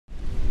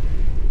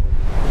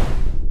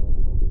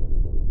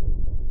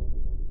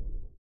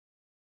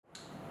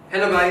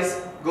Hello guys,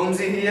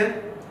 Gomzi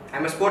here.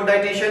 I'm a sport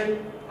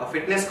dietitian, a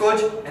fitness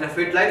coach and a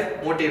fit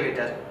life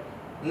motivator.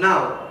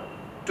 Now,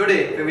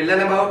 today we will learn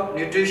about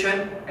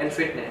nutrition and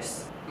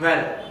fitness.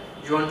 Well,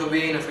 you want to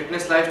be in a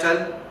fitness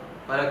lifestyle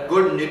or a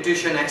good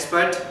nutrition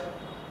expert?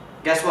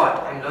 Guess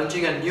what? I'm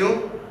launching a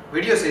new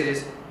video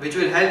series which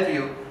will help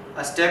you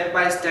a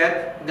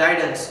step-by-step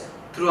guidance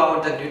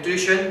throughout the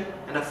nutrition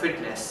and a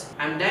fitness.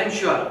 I'm damn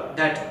sure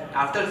that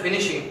after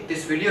finishing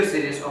this video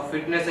series of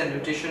fitness and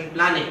nutrition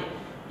planning,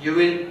 you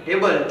will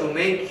able to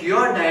make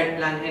your diet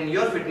plan and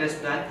your fitness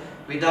plan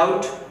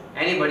without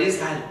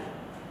anybody's help.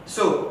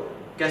 So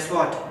guess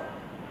what?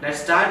 Let's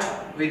start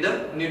with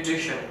the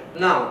nutrition.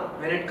 Now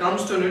when it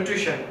comes to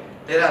nutrition,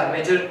 there are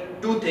major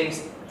two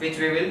things which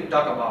we will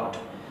talk about: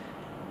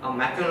 a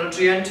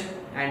macronutrient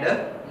and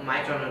a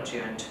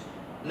micronutrient.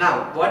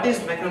 Now what is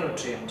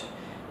macronutrient?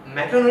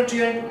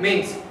 Macronutrient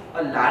means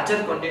a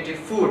larger quantity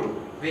food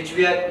which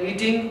we are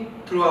eating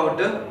throughout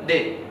the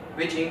day,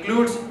 which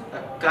includes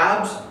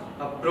carbs,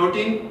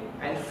 protein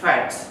and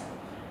fats.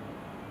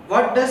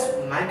 What does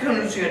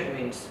micronutrient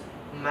means?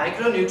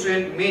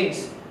 Micronutrient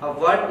means a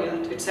word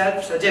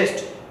itself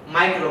suggests.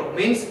 Micro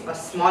means a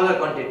smaller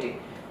quantity,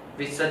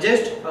 which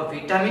suggests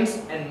vitamins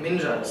and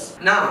minerals.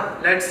 Now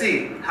let's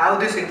see how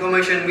this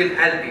information will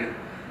help you.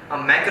 A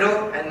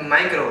macro and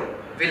micro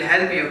will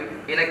help you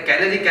in a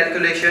calorie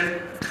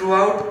calculation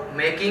throughout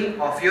making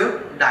of your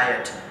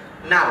diet.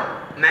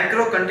 Now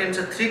macro contains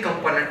a three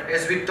components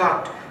as we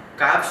talked: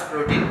 carbs,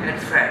 protein and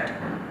fat.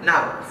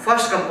 Now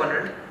first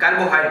component,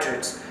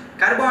 carbohydrates.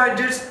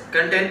 Carbohydrates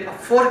contain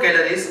 4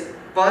 calories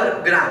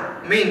per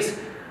gram, means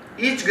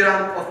each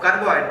gram of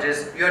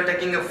carbohydrates you are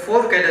taking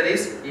 4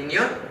 calories in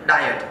your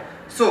diet.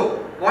 So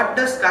what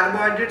does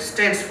carbohydrate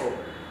stands for?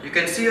 You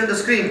can see on the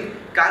screen.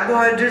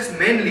 Carbohydrates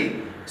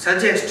mainly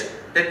suggest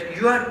that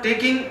you are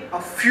taking a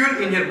fuel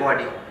in your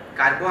body.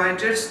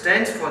 Carbohydrates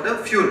stands for the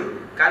fuel.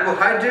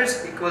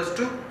 Carbohydrates equals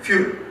to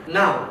fuel.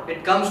 Now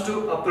it comes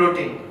to a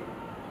protein.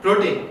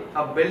 Protein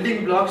are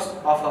building blocks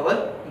of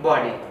our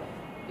body.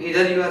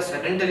 Either you are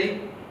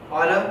sedentary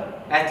or an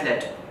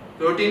athlete,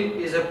 protein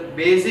is a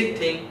basic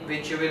thing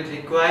which you will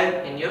require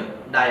in your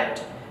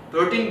diet.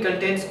 Protein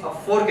contains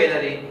 4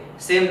 calories,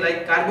 same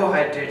like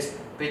carbohydrates,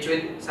 which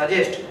will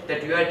suggest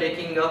that you are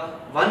taking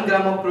 1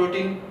 gram of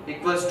protein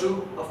equals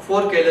to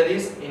 4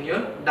 calories in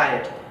your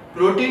diet.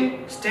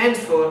 Protein stands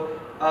for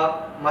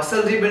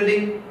muscle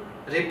rebuilding,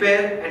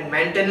 repair and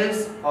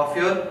maintenance of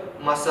your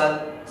muscle,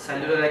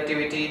 cellular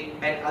activity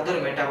and other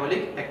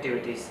metabolic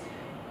activities.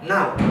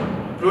 Now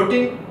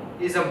protein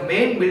is a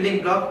main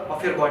building block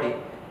of your body,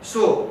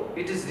 so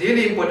it is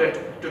really important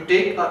to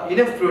take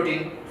enough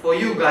protein for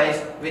you guys,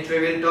 which we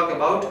will talk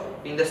about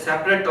in the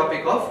separate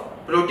topic of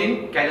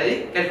protein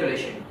calorie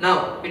calculation.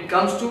 Now it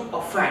comes to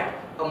a fat,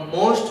 a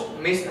most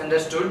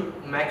misunderstood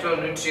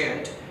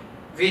macronutrient,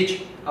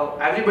 which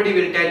everybody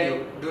will tell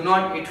you, do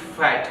not eat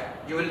fat,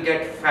 you will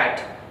get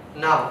fat.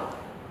 Now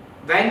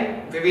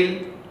when we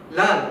will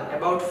learn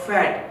about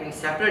fat in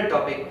separate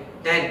topic,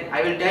 then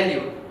I will tell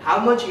you how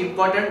much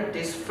important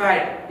this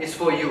fat is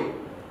for you.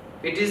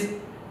 It is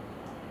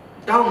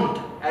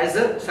termed as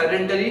a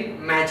sedentary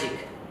magic.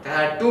 There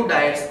are two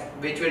diets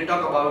which we'll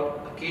talk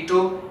about,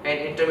 keto and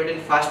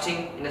intermittent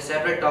fasting, in a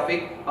separate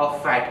topic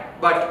of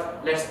fat.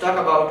 But let's talk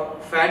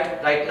about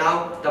fat right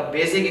now, the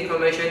basic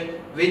information,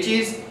 which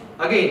is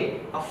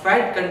again a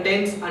fat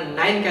contains 9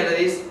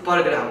 calories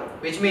per gram,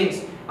 which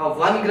means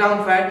 1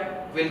 gram fat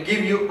will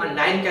give you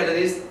 9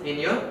 calories in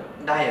your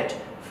diet.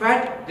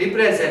 Fat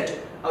represents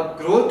a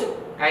growth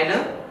and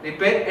a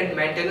repair and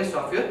maintenance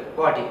of your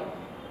body,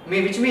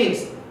 which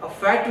means a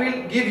fat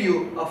will give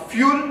you a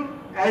fuel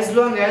as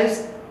long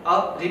as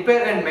a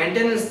repair and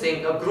maintenance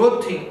thing, a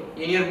growth thing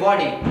in your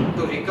body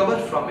to recover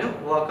from your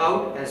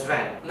workout as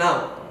well.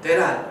 Now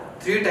there are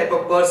 3 types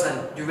of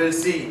person you will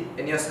see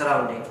in your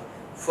surrounding.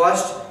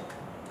 First,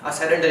 a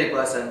sedentary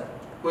person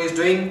who is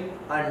doing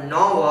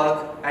no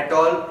work at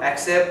all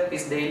except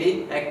his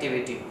daily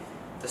activity.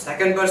 The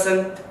second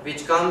person,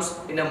 which comes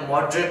in a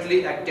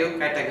moderately active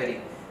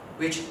category,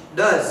 which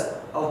does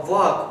a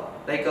work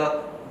like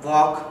a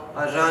walk,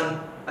 a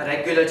run, a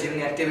regular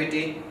gym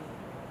activity.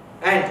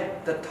 And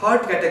the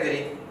third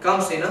category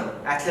comes in a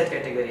athlete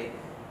category,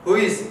 who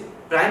is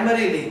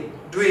primarily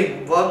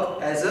doing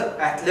work as an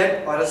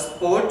athlete or a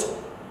sport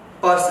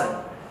person.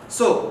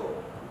 So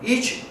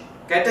each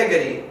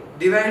category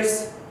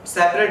divides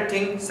separate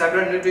thing,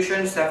 separate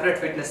nutrition, separate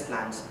fitness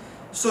plans.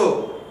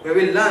 So we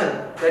will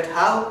learn that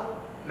how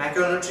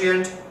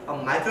macronutrient, a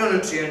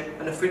micronutrient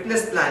and a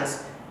fitness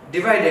plans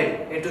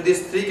divided into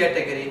these 3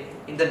 categories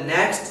in the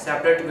next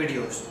separate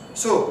videos.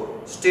 So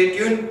stay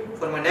tuned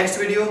for my next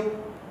video.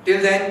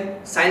 Till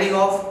then, signing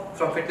off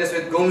from Fitness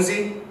with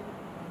Gomzi.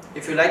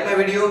 If you like my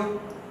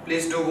video,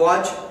 please do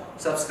watch,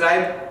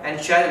 subscribe and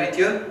share with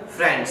your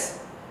friends.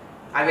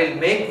 I will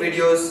make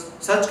videos,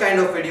 such kind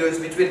of videos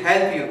which will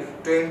help you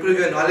to improve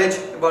your knowledge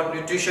about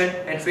nutrition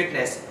and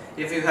fitness.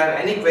 If you have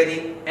any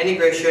query, any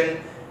question,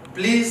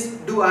 please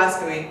do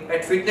ask me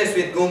at Fitness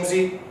with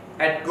Gomzi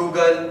at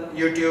Google,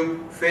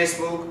 YouTube,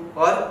 Facebook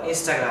or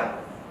Instagram.